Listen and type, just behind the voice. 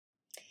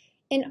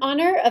In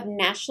honor of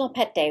National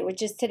Pet Day,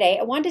 which is today,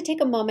 I wanted to take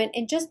a moment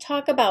and just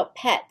talk about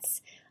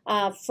pets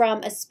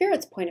from a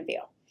spirit's point of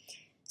view.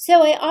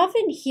 So I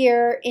often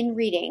hear in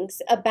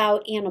readings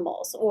about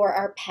animals or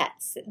our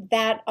pets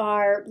that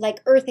are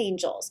like earth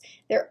angels.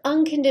 They're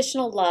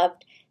unconditional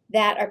loved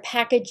that are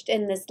packaged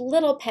in this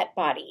little pet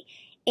body.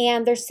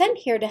 And they're sent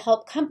here to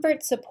help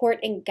comfort, support,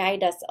 and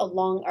guide us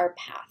along our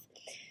path.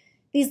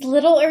 These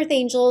little earth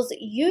angels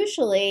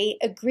usually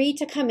agree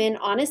to come in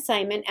on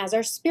assignment as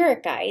our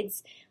spirit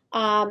guides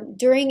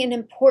during an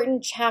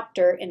important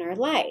chapter in our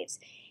lives.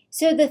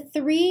 So the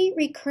three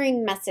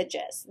recurring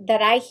messages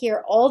that I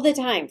hear all the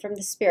time from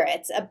the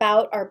spirits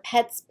about our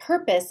pet's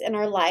purpose in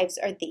our lives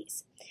are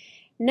these.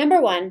 Number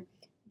one,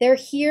 they're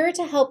here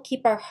to help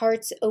keep our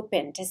hearts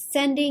open to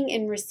sending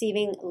and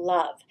receiving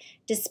love,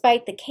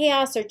 despite the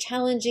chaos or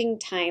challenging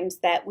times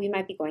that we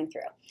might be going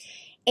through.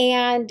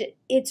 And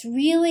it's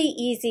really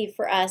easy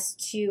for us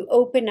to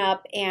open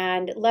up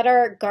and let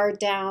our guard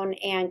down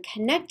and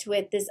connect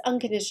with this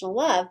unconditional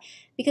love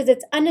because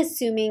it's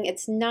unassuming,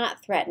 it's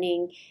not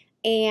threatening,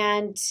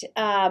 and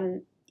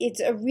it's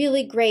a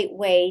really great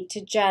way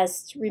to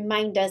just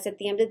remind us at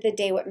the end of the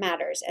day what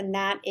matters, and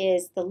that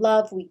is the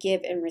love we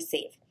give and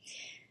receive.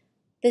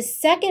 The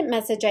second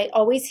message I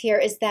always hear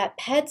is that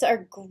pets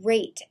are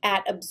great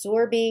at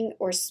absorbing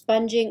or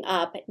sponging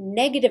up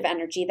negative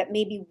energy that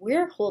maybe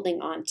we're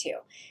holding on to,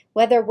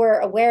 whether we're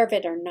aware of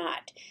it or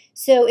not.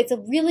 So it's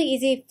really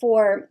easy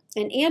for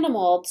an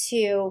animal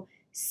to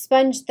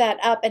sponge that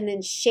up and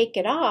then shake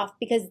it off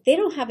because they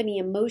don't have any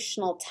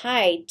emotional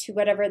tie to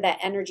whatever that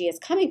energy is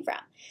coming from.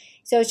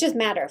 So it's just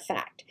matter of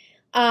fact.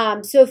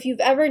 So if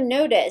you've ever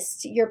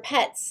noticed your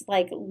pets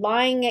like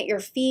lying at your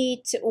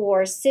feet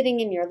or sitting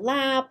in your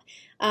lap,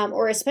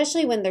 or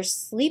especially when they're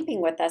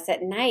sleeping with us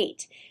at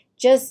night,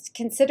 just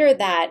consider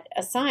that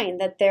a sign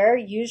that they're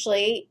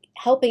usually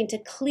helping to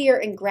clear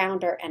and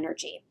ground our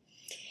energy.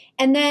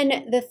 And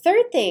then the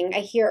third thing I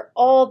hear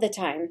all the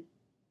time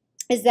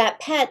is that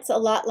pets, a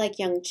lot like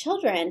young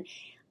children,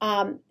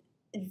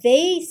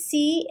 they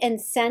see and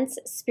sense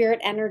spirit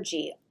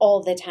energy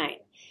all the time.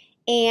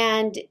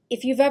 And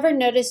if you've ever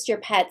noticed your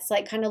pets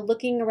like kind of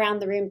looking around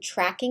the room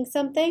tracking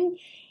something,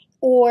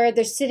 or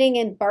they're sitting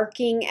and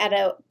barking at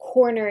a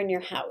corner in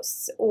your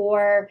house,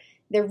 or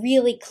they're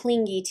really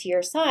clingy to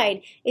your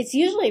side, it's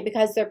usually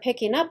because they're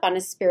picking up on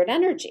a spirit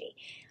energy.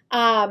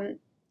 And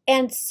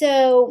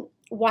so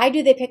why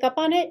do they pick up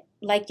on it?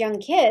 Like young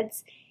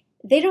kids,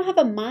 they don't have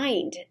a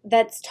mind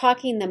that's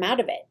talking them out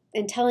of it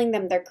and telling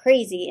them they're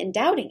crazy and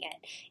doubting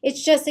it.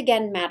 It's just,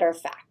 again, matter of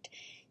fact.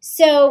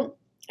 So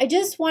I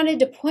just wanted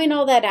to point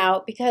all that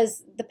out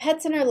because the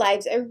pets in our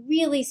lives are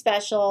really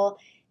special.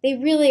 They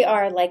really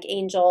are like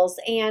angels.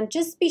 And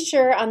just be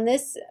sure on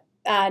this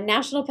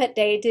National Pet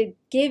Day to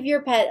give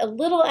your pet a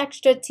little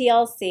extra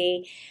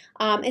TLC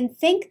and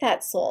thank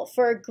that soul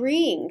for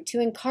agreeing to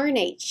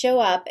incarnate, show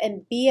up,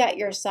 and be at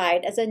your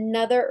side as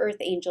another earth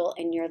angel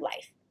in your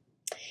life.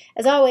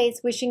 As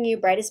always, wishing you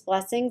brightest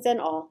blessings and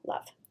all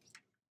love.